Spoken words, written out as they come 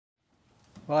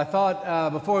Well, I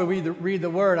thought before we read the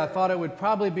word, I thought it would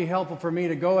probably be helpful for me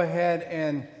to go ahead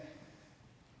and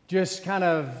just kind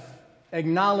of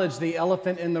acknowledge the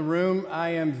elephant in the room.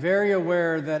 I am very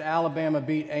aware that Alabama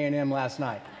beat A&M last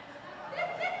night.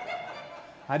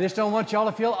 I just don't want y'all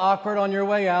to feel awkward on your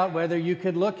way out, whether you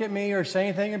could look at me or say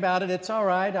anything about it. It's all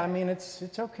right. I mean, it's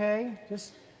okay.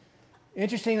 Just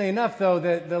interestingly enough, though,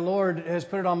 that the Lord has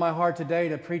put it on my heart today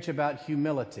to preach about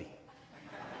humility.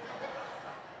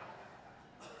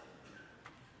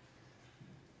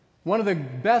 One of the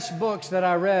best books that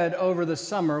I read over the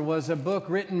summer was a book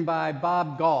written by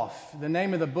Bob Goff. The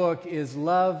name of the book is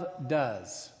Love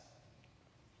Does.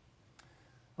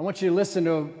 I want you to listen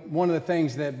to one of the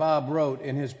things that Bob wrote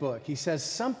in his book. He says,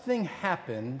 something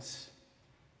happens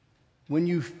when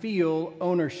you feel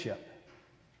ownership.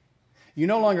 You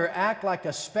no longer act like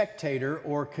a spectator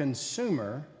or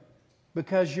consumer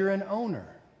because you're an owner.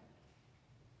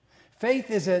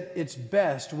 Faith is at its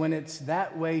best when it's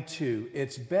that way too.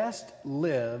 It's best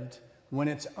lived when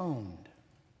it's owned.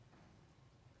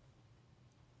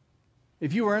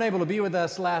 If you were unable to be with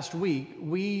us last week,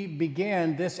 we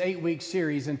began this 8-week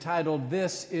series entitled,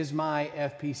 This Is My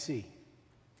FPC.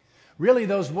 Really,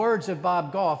 those words of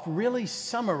Bob Goff really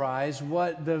summarize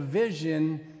what the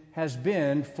vision has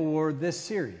been for this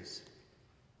series.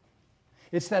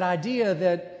 It's that idea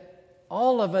that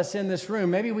all of us in this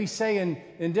room, maybe we say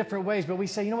in different ways, but we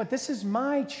say, you know what, this is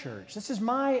my church. This is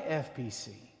my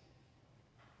FPC.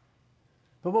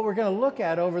 But what we're going to look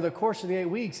at over the course of the 8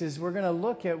 weeks is we're going to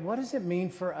look at what does it mean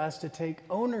for us to take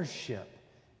ownership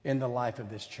in the life of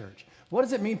this church? What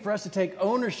does it mean for us to take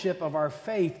ownership of our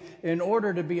faith in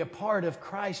order to be a part of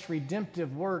Christ's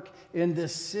redemptive work in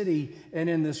this city and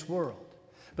in this world?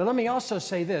 But let me also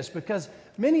say this, because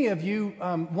many of you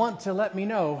want to let me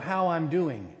know how I'm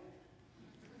doing.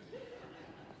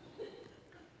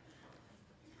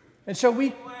 And so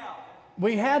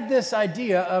we had this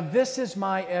idea of this is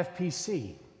my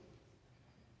FPC.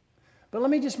 But let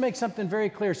me just make something very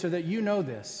clear so that you know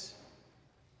this.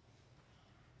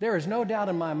 There is no doubt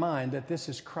in my mind that this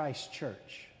is Christ's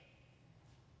church.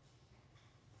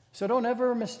 So don't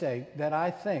ever mistake that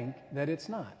I think that it's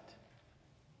not.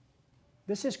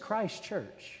 This is Christ's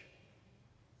church.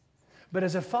 But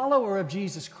as a follower of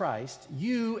Jesus Christ,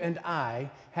 you and I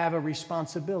have a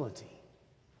responsibility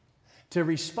to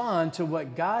respond to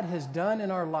what God has done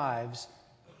in our lives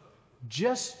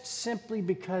just simply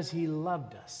because He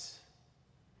loved us.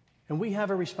 And we have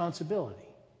a responsibility.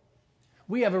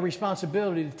 We have a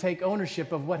responsibility to take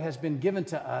ownership of what has been given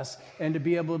to us and to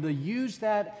be able to use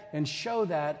that and show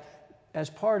that as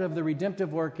part of the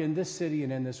redemptive work in this city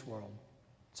and in this world.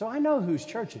 So I know whose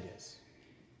church it is.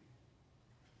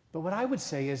 But what I would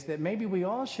say is that maybe we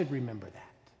all should remember that.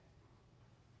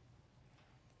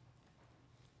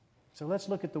 So let's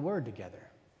look at the Word together.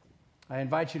 I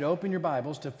invite you to open your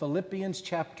Bibles to Philippians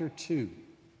chapter 2.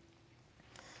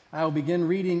 I will begin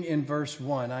reading in verse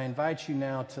 1. I invite you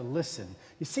now to listen.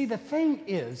 You see, the thing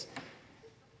is,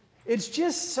 it's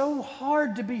just so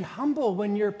hard to be humble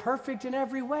when you're perfect in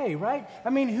every way, right? I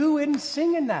mean, who isn't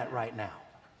singing that right now?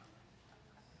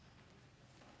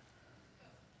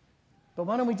 But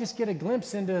why don't we just get a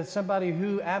glimpse into somebody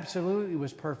who absolutely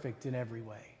was perfect in every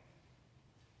way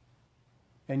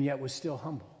and yet was still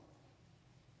humble?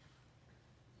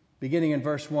 Beginning in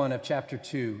verse 1 of chapter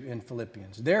 2 in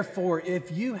Philippians. Therefore,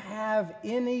 if you have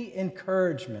any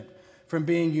encouragement from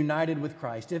being united with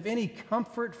Christ, if any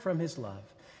comfort from His love,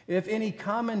 if any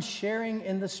common sharing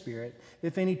in the Spirit,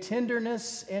 if any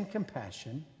tenderness and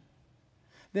compassion,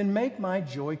 then make my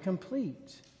joy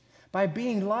complete by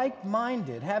being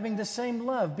like-minded, having the same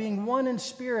love, being one in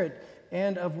spirit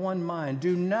and of one mind.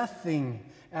 Do nothing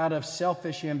out of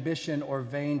selfish ambition or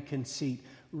vain conceit.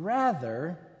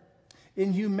 Rather,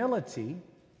 in humility,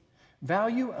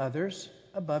 value others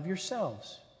above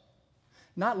yourselves,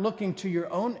 not looking to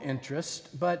your own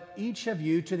interest, but each of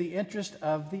you to the interest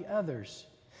of the others.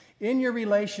 In your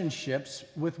relationships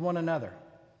with one another,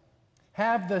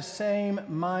 have the same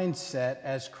mindset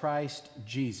as Christ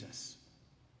Jesus,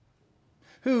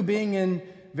 who, being in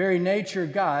very nature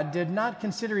God, did not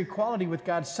consider equality with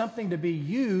God something to be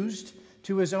used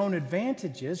to His own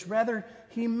advantages. Rather,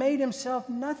 He made Himself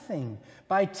nothing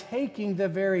by taking the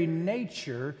very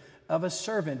nature of a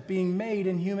servant, being made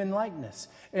in human likeness.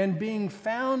 And being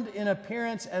found in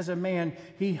appearance as a man,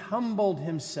 He humbled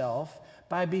Himself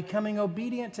by becoming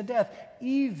obedient to death,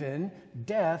 even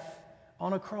death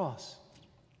on a cross.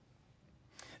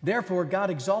 Therefore,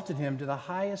 God exalted Him to the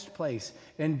highest place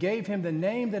and gave Him the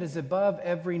name that is above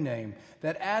every name,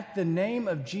 that at the name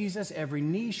of Jesus every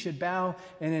knee should bow,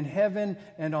 and in heaven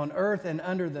and on earth and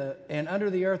under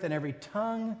the earth, and every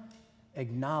tongue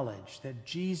acknowledge that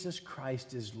Jesus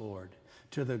Christ is Lord,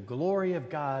 to the glory of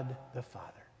God the Father.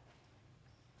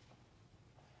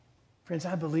 Friends,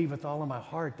 I believe with all of my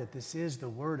heart that this is the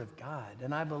Word of God,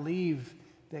 and I believe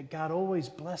that God always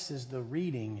blesses the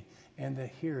reading and the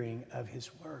hearing of His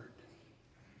Word.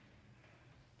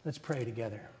 Let's pray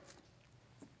together.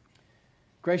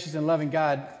 Gracious and loving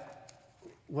God,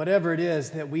 whatever it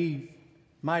is that we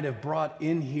might have brought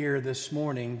in here this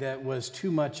morning that was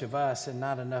too much of us and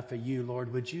not enough of you,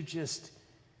 Lord, would you just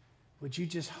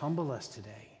humble us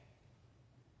today?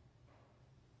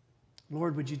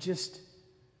 Lord, would you just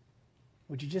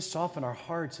soften our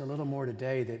hearts a little more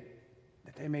today that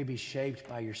they may be shaped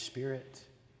by your Spirit?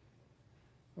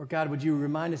 Or God, would you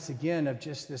remind us again of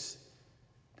just this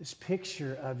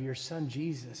picture of your Son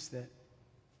Jesus that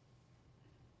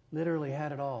literally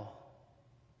had it all,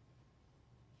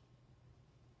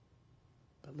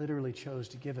 but literally chose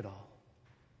to give it all.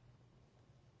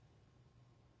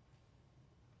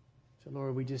 So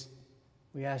Lord,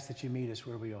 we ask that you meet us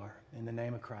where we are. In the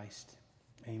name of Christ,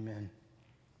 amen.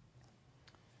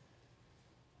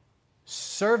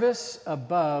 Service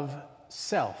above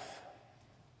self.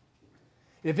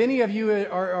 If any of you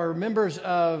are members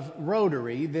of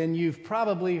Rotary, then you've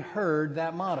probably heard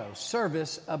that motto,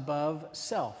 service above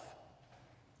self.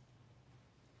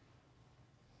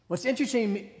 What's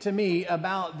interesting to me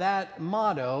about that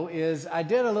motto is I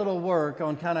did a little work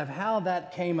on kind of how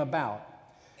that came about.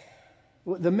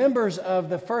 The members of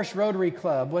the first Rotary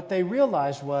Club, what they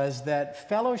realized was that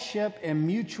fellowship and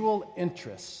mutual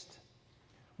interest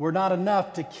were not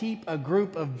enough to keep a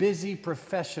group of busy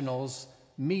professionals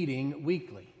meeting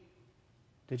weekly.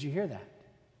 Did you hear that?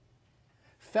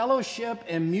 Fellowship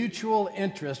and mutual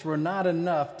interest were not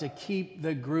enough to keep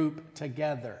the group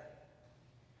together.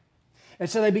 And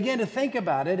so they began to think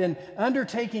about it, and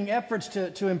undertaking efforts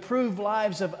to improve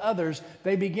lives of others,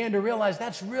 they began to realize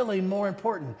that's really more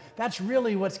important. That's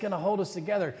really what's going to hold us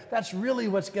together. That's really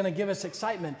what's going to give us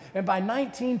excitement. And by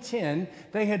 1910,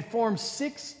 they had formed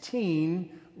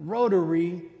 16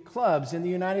 Rotary clubs in the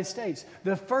United States.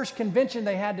 The first convention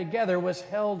they had together was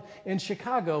held in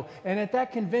Chicago. And at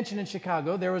that convention in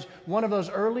Chicago, there was one of those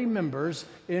early members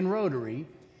in Rotary.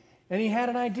 And he had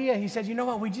an idea. He said, you know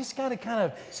what, we just got to kind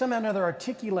of somehow or another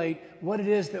articulate what it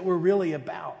is that we're really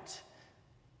about.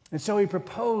 And so he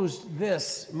proposed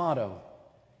this motto: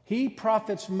 he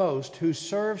profits most who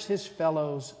serves his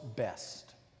fellows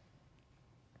best.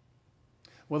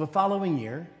 Well, the following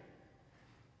year,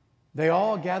 they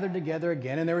all gathered together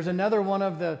again, and there was another one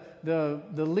of the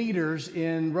leaders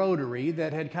in Rotary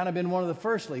that had kind of been one of the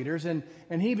first leaders, and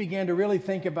he began to really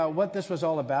think about what this was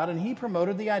all about, and he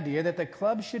promoted the idea that the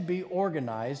club should be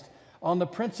organized on the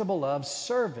principle of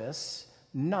service,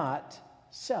 not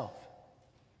self.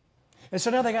 And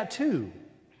so now they got two.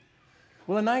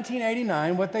 Well, in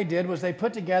 1989, what they did was they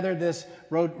put together this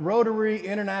Rotary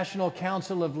International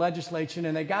Council of Legislation,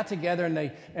 and they got together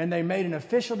and they made an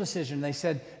official decision. They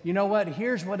said, you know what,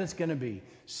 here's what it's going to be: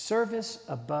 service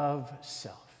above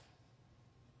self.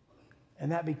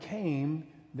 And that became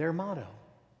their motto.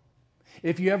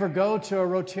 If you ever go to a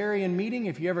Rotarian meeting,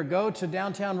 if you ever go to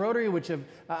Downtown Rotary, which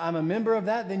I'm a member of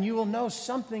that, then you will know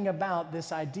something about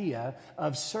this idea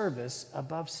of service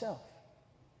above self.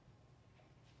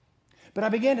 But I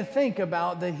began to think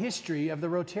about the history of the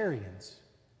Rotarians.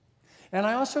 And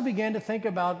I also began to think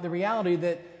about the reality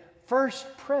that First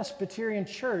Presbyterian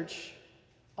Church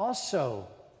also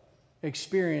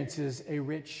experiences a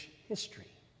rich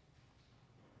history.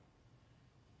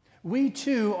 We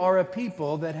too are a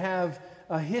people that have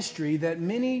a history that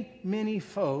many, many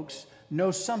folks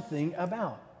know something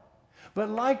about. But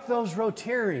like those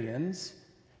Rotarians,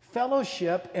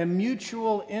 fellowship and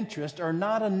mutual interest are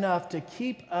not enough to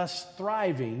keep us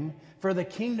thriving for the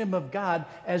kingdom of God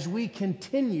as we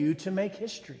continue to make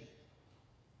history.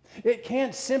 It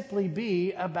can't simply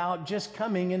be about just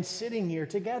coming and sitting here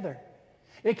together.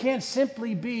 It can't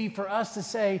simply be for us to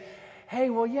say, hey,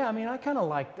 well, yeah, I mean, I kind of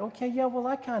like, okay, yeah, well,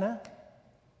 I kind of.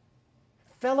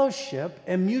 Fellowship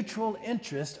and mutual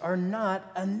interest are not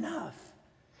enough.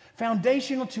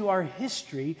 Foundational to our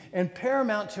history and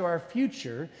paramount to our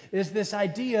future is this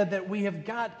idea that we have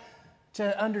got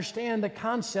to understand the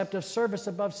concept of service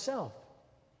above self.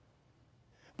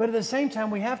 But at the same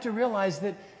time, we have to realize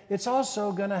that it's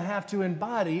also going to have to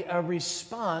embody a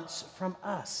response from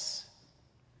us.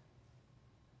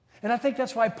 And I think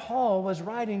that's why Paul was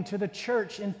writing to the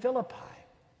church in Philippi.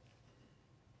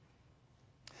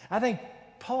 I think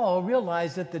Paul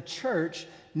realized that the church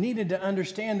needed to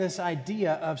understand this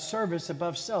idea of service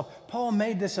above self. Paul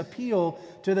made this appeal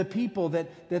to the people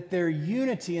that their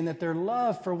unity and that their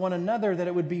love for one another, that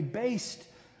it would be based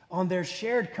on their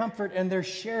shared comfort and their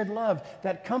shared love,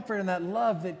 that comfort and that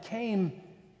love that came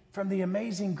from the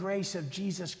amazing grace of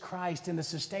Jesus Christ and the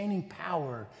sustaining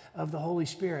power of the Holy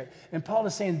Spirit. And Paul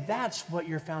is saying that's what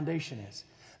your foundation is.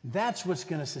 That's what's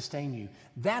going to sustain you.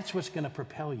 That's what's going to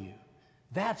propel you.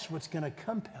 That's what's going to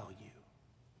compel you.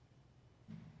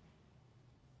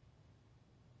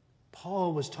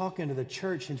 Paul was talking to the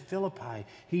church in Philippi.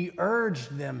 He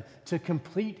urged them to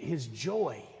complete his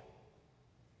joy.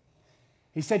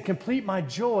 He said, complete my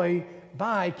joy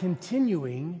by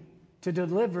continuing to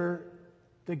deliver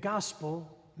the gospel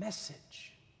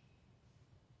message.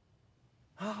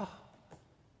 Oh,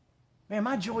 man,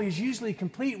 my joy is usually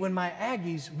complete when my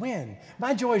Aggies win.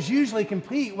 My joy is usually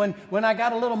complete when I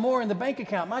got a little more in the bank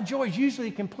account. My joy is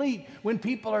usually complete when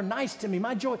people are nice to me.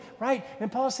 My joy, right? And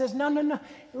Paul says, no.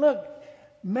 Look,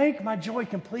 make my joy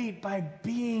complete by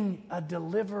being a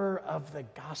deliverer of the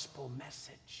gospel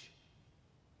message.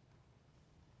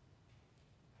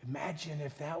 Imagine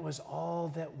if that was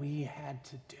all that we had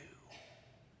to do,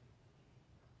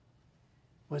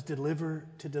 was to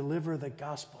deliver the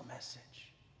gospel message.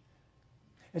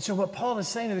 And so what Paul is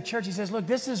saying to the church, he says, look,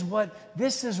 this is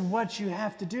what you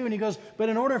have to do. And he goes, but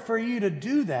in order for you to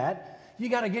do that, you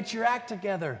got to get your act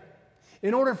together.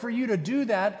 In order for you to do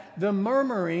that, the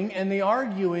murmuring and the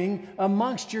arguing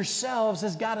amongst yourselves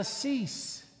has got to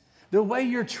cease. The way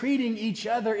you're treating each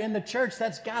other in the church,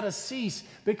 that's got to cease,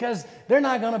 because they're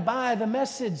not going to buy the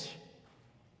message,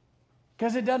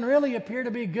 because it doesn't really appear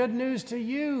to be good news to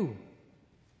you.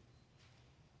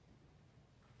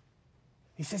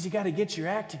 He says you got to get your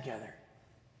act together.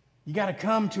 You got to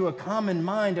come to a common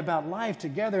mind about life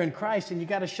together in Christ, and you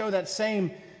got to show that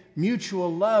same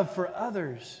mutual love for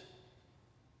others.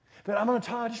 But I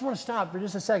just want to stop for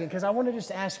just a second, because I want to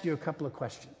just ask you a couple of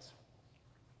questions.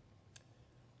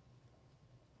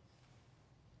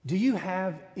 Do you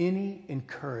have any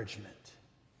encouragement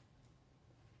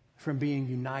from being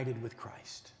united with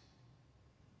Christ?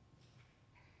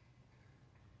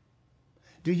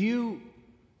 Do you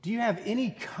have any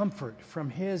comfort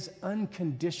from His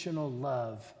unconditional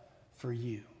love for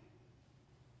you?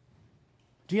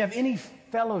 Do you have any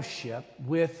fellowship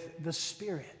with the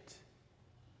Spirit?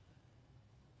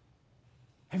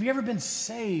 Have you ever been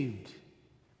saved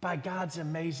by God's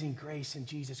amazing grace in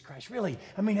Jesus Christ? Really?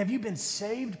 Have you been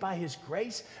saved by His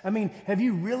grace? Have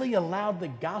you really allowed the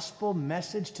gospel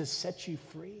message to set you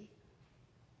free?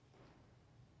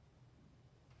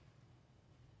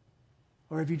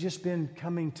 Or have you just been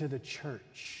coming to the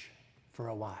church for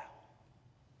a while?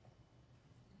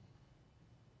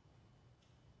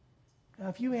 Now,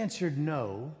 if you answered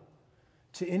no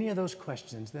to any of those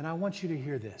questions, then I want you to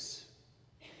hear this.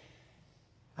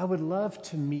 I would love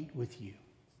to meet with you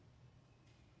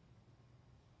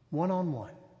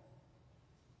one-on-one,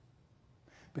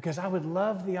 because I would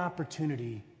love the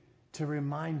opportunity to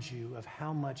remind you of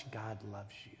how much God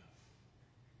loves you,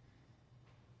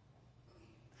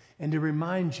 and to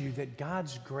remind you that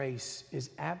God's grace is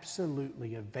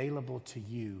absolutely available to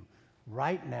you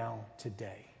right now,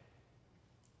 today,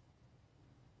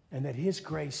 and that His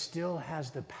grace still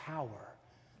has the power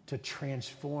to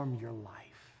transform your life.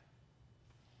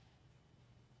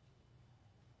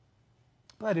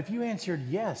 But if you answered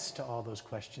yes to all those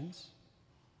questions,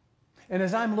 and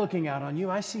as I'm looking out on you,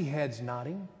 I see heads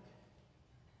nodding.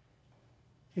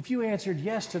 If you answered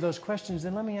yes to those questions,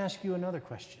 then let me ask you another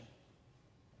question.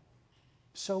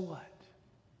 So what?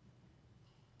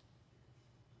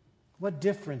 What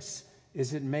difference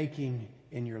is it making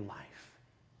in your life?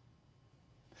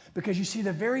 Because you see,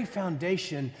 the very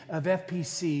foundation of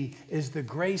FPC is the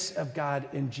grace of God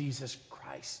in Jesus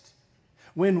Christ.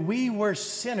 When we were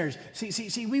sinners,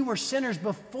 see, we were sinners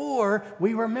before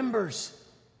we were members.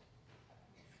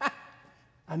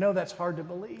 I know that's hard to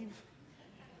believe.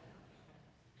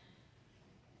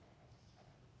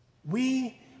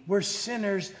 We were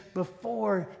sinners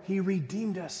before He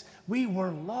redeemed us. We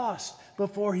were lost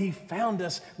before He found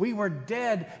us. We were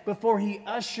dead before He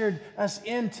ushered us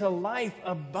into life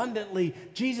abundantly.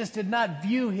 Jesus did not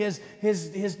view His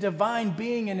divine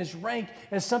being and His rank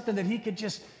as something that He could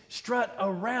just strut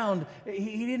around.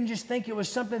 He didn't just think it was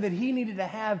something that He needed to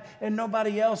have and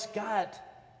nobody else got.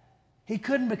 He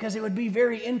couldn't, because it would be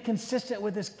very inconsistent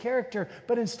with His character.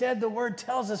 But instead, the Word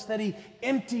tells us that He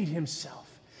emptied Himself.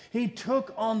 He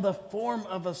took on the form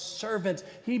of a servant.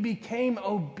 He became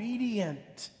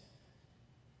obedient.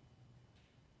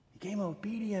 He became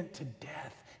obedient to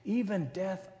death, even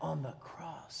death on the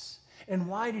cross. And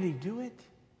why did He do it?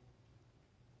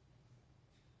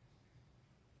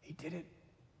 He did it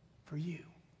for you.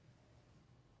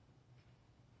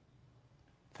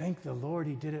 Thank the Lord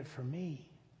He did it for me.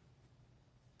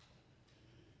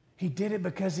 He did it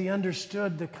because he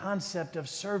understood the concept of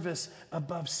service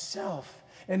above self.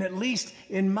 And at least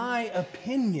in my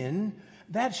opinion,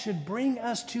 that should bring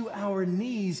us to our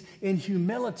knees in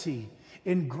humility,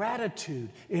 in gratitude,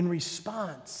 in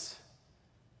response.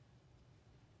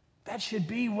 That should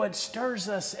be what stirs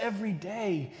us every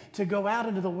day to go out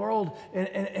into the world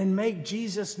and make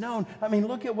Jesus known. I mean,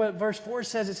 look at what verse 4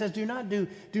 says. It says,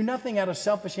 do nothing out of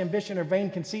selfish ambition or vain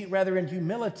conceit, rather in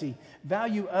humility.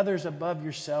 Value others above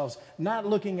yourselves, not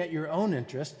looking at your own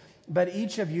interest, but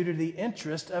each of you to the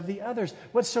interest of the others.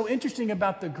 What's so interesting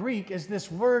about the Greek is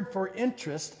this word for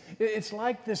interest. It's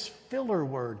like this filler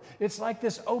word. It's like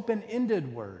this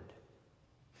open-ended word.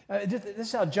 This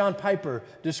is how John Piper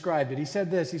described it. He said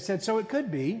this. He said, so it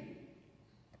could be,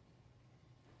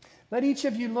 let each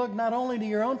of you look not only to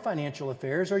your own financial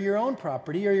affairs or your own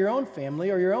property or your own family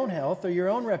or your own health or your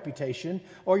own reputation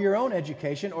or your own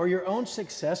education or your own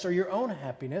success or your own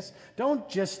happiness. Don't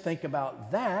just think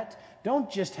about that.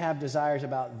 Don't just have desires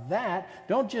about that.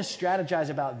 Don't just strategize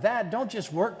about that. Don't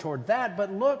just work toward that,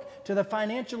 but look to the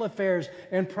financial affairs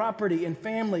and property and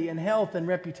family and health and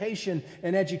reputation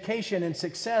and education and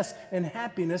success and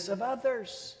happiness of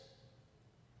others.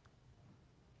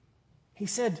 He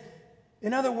said,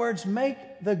 in other words, make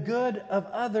the good of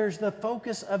others the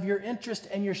focus of your interest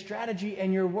and your strategy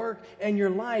and your work and your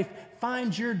life.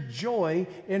 Find your joy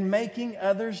in making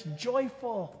others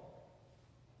joyful.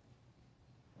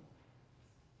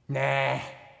 Nah.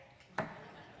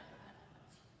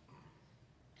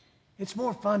 It's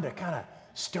more fun to kind of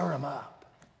stir them up.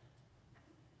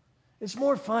 It's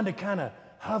more fun to kind of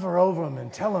hover over them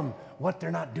and tell them what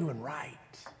they're not doing right.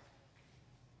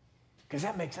 Because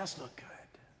that makes us look good.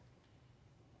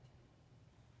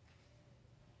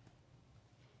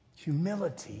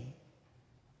 Humility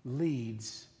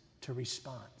leads to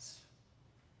response.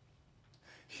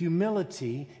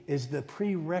 Humility is the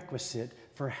prerequisite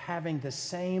for having the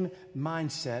same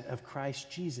mindset of Christ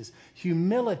Jesus.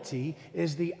 Humility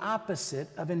is the opposite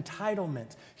of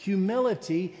entitlement.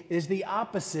 Humility is the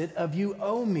opposite of you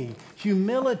owe me.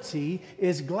 Humility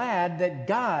is glad that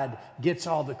God gets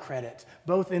all the credit,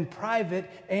 both in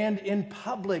private and in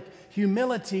public.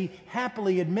 Humility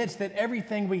happily admits that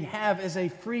everything we have is a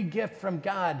free gift from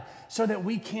God so that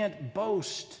we can't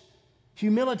boast.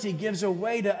 Humility gives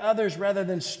away to others rather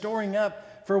than storing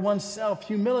up for oneself.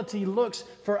 Humility looks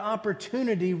for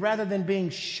opportunity rather than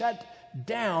being shut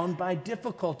down by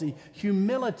difficulty.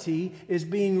 Humility is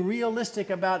being realistic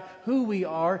about who we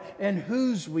are and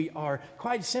whose we are.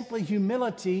 Quite simply,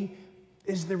 humility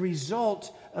is the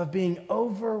result of being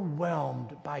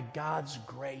overwhelmed by God's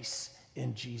grace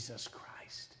in Jesus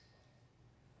Christ.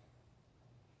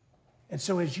 And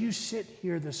so as you sit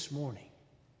here this morning,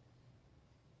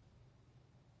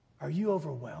 are you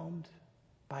overwhelmed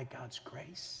by God's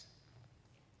grace?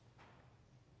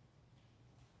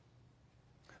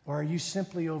 Or are you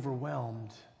simply overwhelmed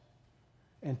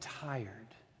and tired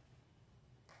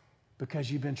because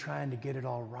you've been trying to get it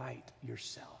all right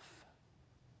yourself?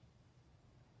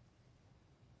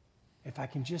 If I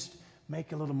can just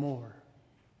make a little more,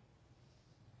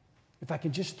 if I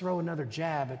can just throw another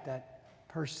jab at that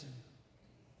person,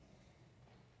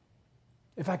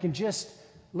 if I can just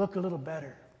look a little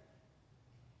better,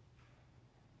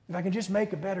 if I can just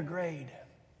make a better grade,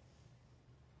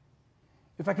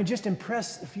 if I can just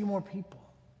impress a few more people.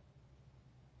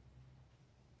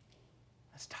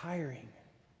 That's tiring.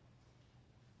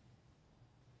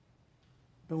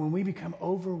 But when we become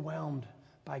overwhelmed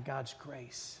by God's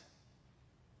grace,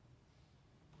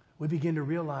 we begin to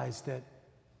realize that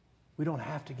we don't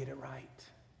have to get it right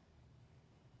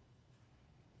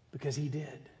because He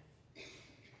did.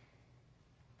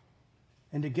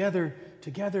 And together,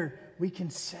 we can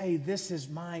say, this is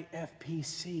my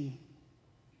FPC.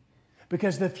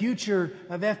 Because the future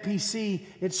of FPC,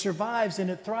 it survives and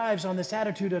it thrives on this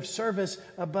attitude of service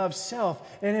above self.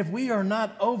 And if we are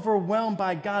not overwhelmed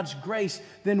by God's grace,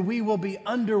 then we will be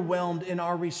underwhelmed in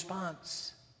our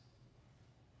response.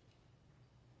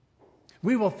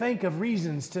 We will think of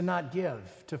reasons to not give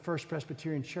to First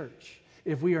Presbyterian Church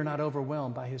if we are not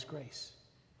overwhelmed by His grace.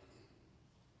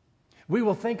 We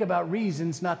will think about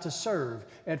reasons not to serve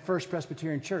at First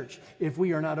Presbyterian Church if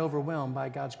we are not overwhelmed by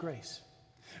God's grace.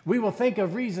 We will think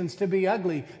of reasons to be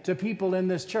ugly to people in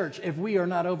this church if we are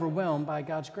not overwhelmed by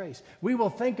God's grace. We will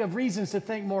think of reasons to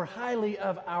think more highly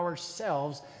of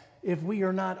ourselves if we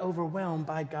are not overwhelmed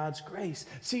by God's grace.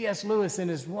 C.S. Lewis, in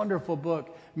his wonderful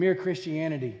book, Mere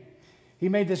Christianity, he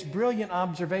made this brilliant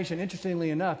observation. Interestingly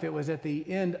enough, it was at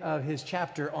the end of his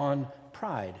chapter on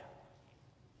pride.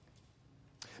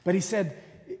 But he said,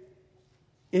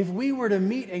 If we were to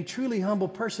meet a truly humble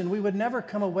person, we would never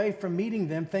come away from meeting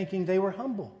them thinking they were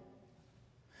humble.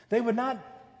 They would not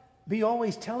be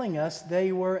always telling us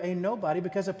they were a nobody,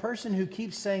 because a person who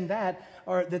keeps saying that,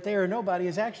 or that they are a nobody,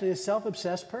 is actually a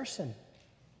self-obsessed person.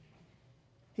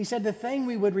 He said the thing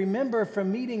we would remember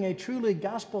from meeting a truly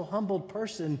gospel-humbled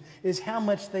person is how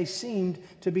much they seemed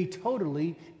to be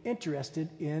totally interested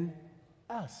in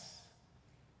us.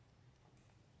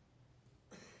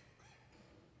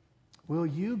 Will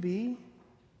you be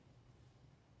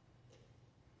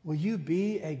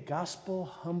a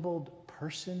gospel-humbled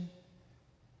person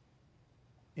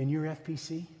in your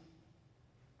FPC?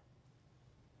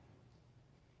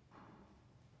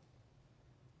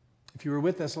 If you were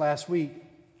with us last week,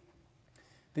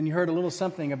 then you heard a little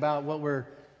something about what we're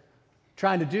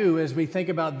trying to do as we think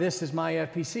about this as my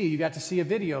FPC. You got to see a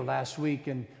video last week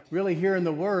and really hearing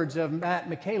the words of Matt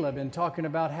McCaleb and talking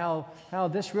about how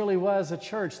this really was a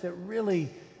church that really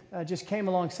just came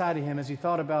alongside of him as he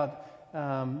thought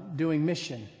about doing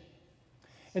mission.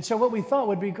 And so what we thought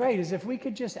would be great is if we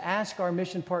could just ask our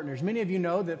mission partners. Many of you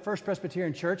know that First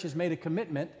Presbyterian Church has made a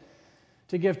commitment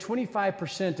to give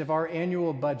 25% of our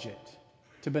annual budget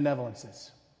to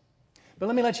benevolences. But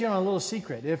let me let you in on a little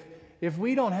secret. If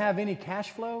we don't have any cash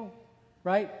flow,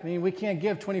 right? I mean, we can't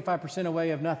give 25%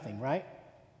 away of nothing, right?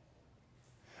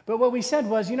 But what we said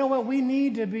was, you know what? We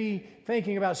need to be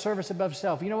thinking about service above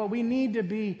self. You know what? We need to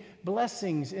be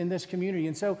blessings in this community.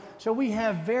 And so we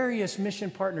have various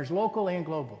mission partners, local and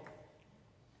global.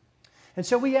 And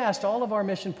so we asked all of our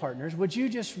mission partners, would you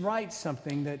just write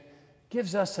something that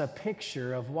gives us a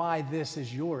picture of why this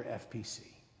is your FPC?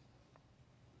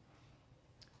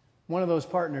 One of those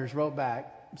partners wrote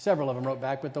back, several of them wrote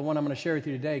back, but the one I'm going to share with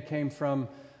you today came from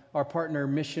our partner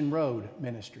Mission Road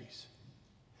Ministries.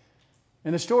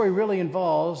 And the story really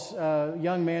involves a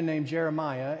young man named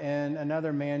Jeremiah and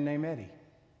another man named Eddie.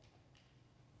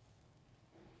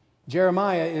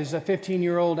 Jeremiah is a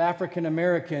 15-year-old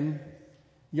African-American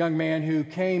young man who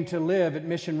came to live at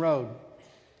Mission Road.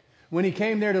 When he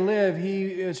came there to live, he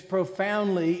is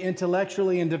profoundly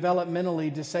intellectually and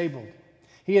developmentally disabled.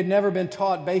 He had never been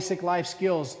taught basic life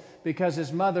skills because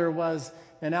his mother was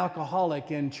an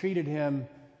alcoholic and treated him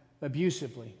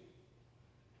abusively.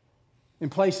 In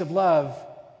place of love,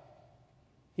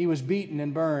 he was beaten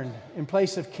and burned. In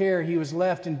place of care, he was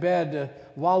left in bed to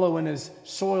wallow in his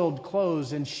soiled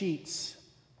clothes and sheets.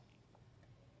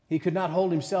 He could not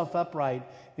hold himself upright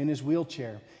in his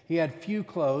wheelchair. He had few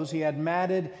clothes. He had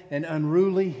matted and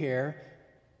unruly hair.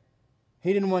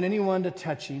 He didn't want anyone to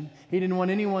touch him. He didn't want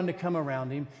anyone to come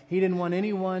around him. He didn't want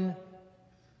anyone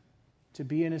to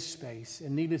be in his space.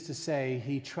 And needless to say,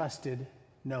 he trusted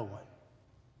no one.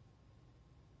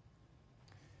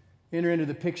 Enter into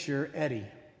the picture Eddie,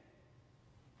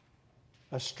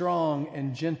 a strong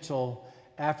and gentle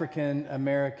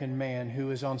African-American man who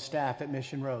is on staff at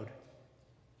Mission Road.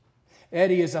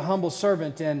 Eddie is a humble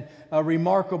servant and a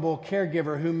remarkable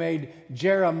caregiver who made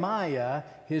Jeremiah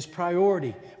his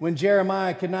priority. When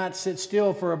Jeremiah could not sit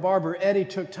still for a barber, Eddie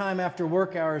took time after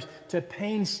work hours to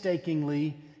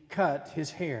painstakingly cut his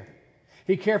hair.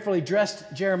 He carefully dressed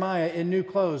Jeremiah in new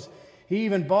clothes. He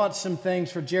even bought some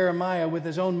things for Jeremiah with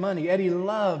his own money. Eddie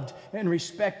loved and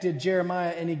respected Jeremiah,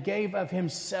 and he gave of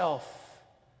himself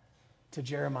to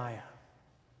Jeremiah.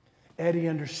 Eddie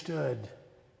understood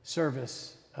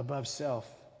service above self.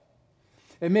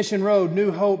 At Mission Road,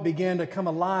 new hope began to come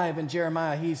alive in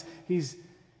Jeremiah.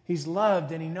 He's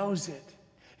loved and he knows it.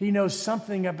 He knows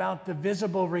something about the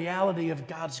visible reality of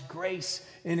God's grace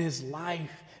in his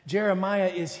life. Jeremiah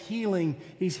is healing.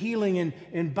 He's healing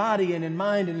in body and in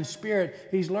mind and in spirit.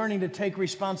 He's learning to take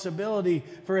responsibility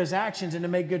for his actions and to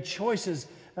make good choices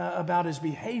about his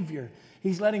behavior.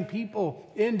 He's letting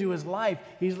people into his life.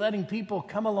 He's letting people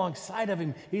come alongside of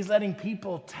him. He's letting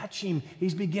people touch him.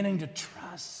 He's beginning to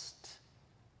trust.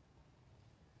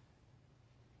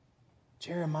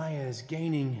 Jeremiah is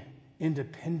gaining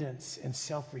independence and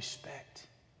self-respect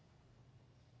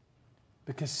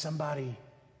because somebody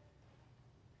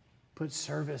put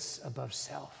service above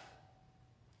self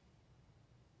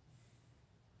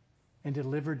and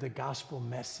delivered the gospel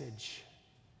message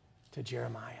to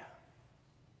Jeremiah.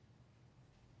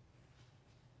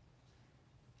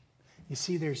 You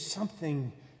see, there's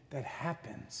something that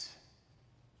happens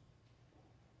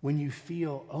when you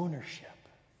feel ownership.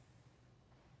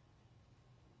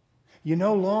 You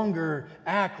no longer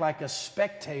act like a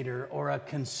spectator or a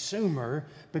consumer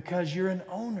because you're an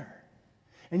owner.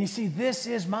 And you see, this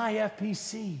is my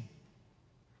FPC.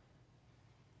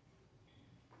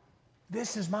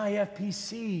 This is my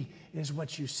FPC, is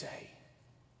what you say.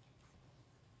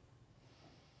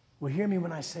 Well, hear me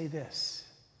when I say this.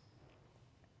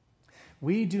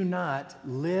 We do not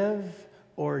live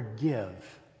or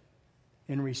give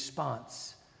in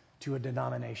response to a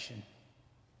denomination.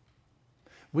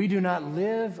 We do not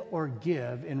live or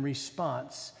give in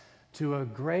response to a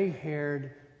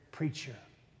gray-haired preacher.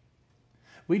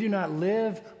 We do not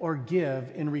live or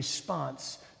give in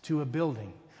response to a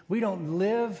building. We don't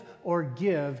live or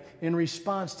give in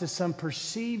response to some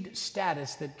perceived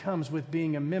status that comes with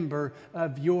being a member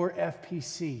of your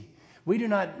FPC. We do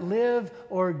not live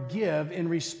or give in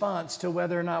response to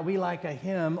whether or not we like a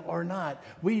hymn or not.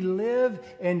 We live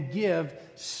and give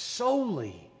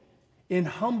solely in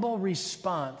humble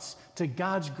response to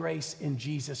God's grace in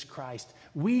Jesus Christ.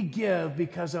 We give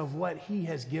because of what He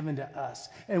has given to us.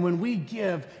 And when we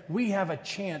give, we have a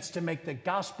chance to make the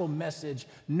gospel message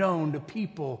known to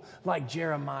people like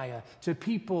Jeremiah, to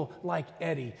people like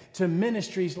Eddie, to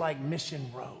ministries like Mission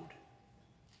Road.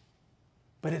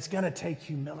 But it's going to take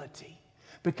humility,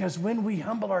 because when we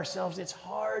humble ourselves, it's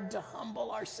hard to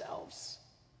humble ourselves.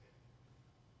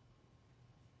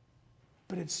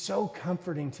 But it's so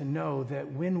comforting to know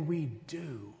that when we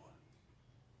do,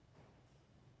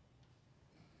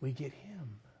 we get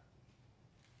Him.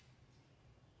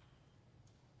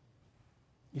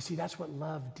 You see, that's what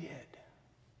love did.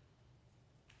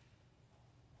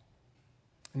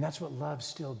 And that's what love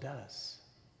still does.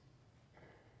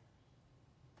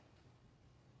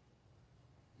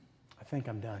 I think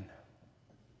I'm done.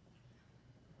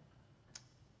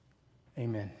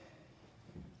 Amen.